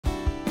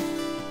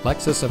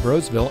Lexus of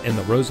Roseville in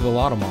the Roseville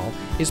Auto Mall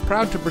is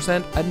proud to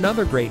present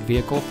another great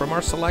vehicle from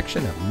our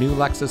selection of new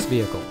Lexus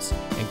vehicles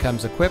and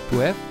comes equipped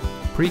with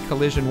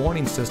pre-collision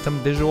warning system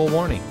visual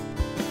warning,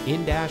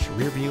 in-dash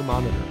rear view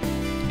monitor,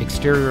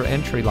 exterior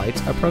entry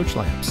lights approach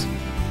lamps,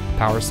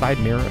 power side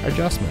mirror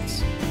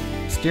adjustments,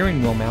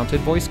 steering wheel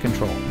mounted voice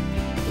control,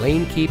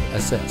 lane keep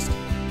assist,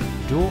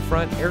 dual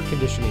front air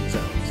conditioning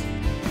zones,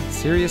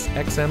 Sirius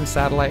XM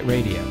satellite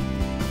radio,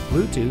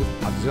 Bluetooth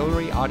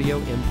auxiliary audio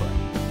input,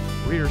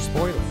 rear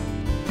spoiler.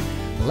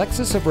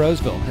 Lexus of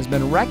Roseville has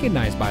been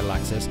recognized by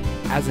Lexus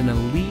as an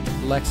elite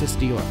Lexus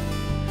dealer.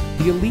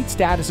 The elite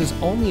status is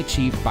only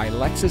achieved by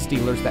Lexus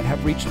dealers that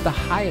have reached the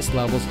highest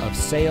levels of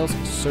sales,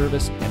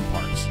 service, and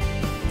parts.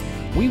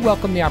 We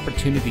welcome the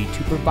opportunity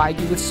to provide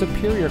you with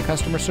superior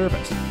customer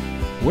service.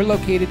 We're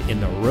located in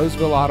the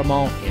Roseville Auto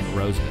Mall in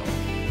Roseville.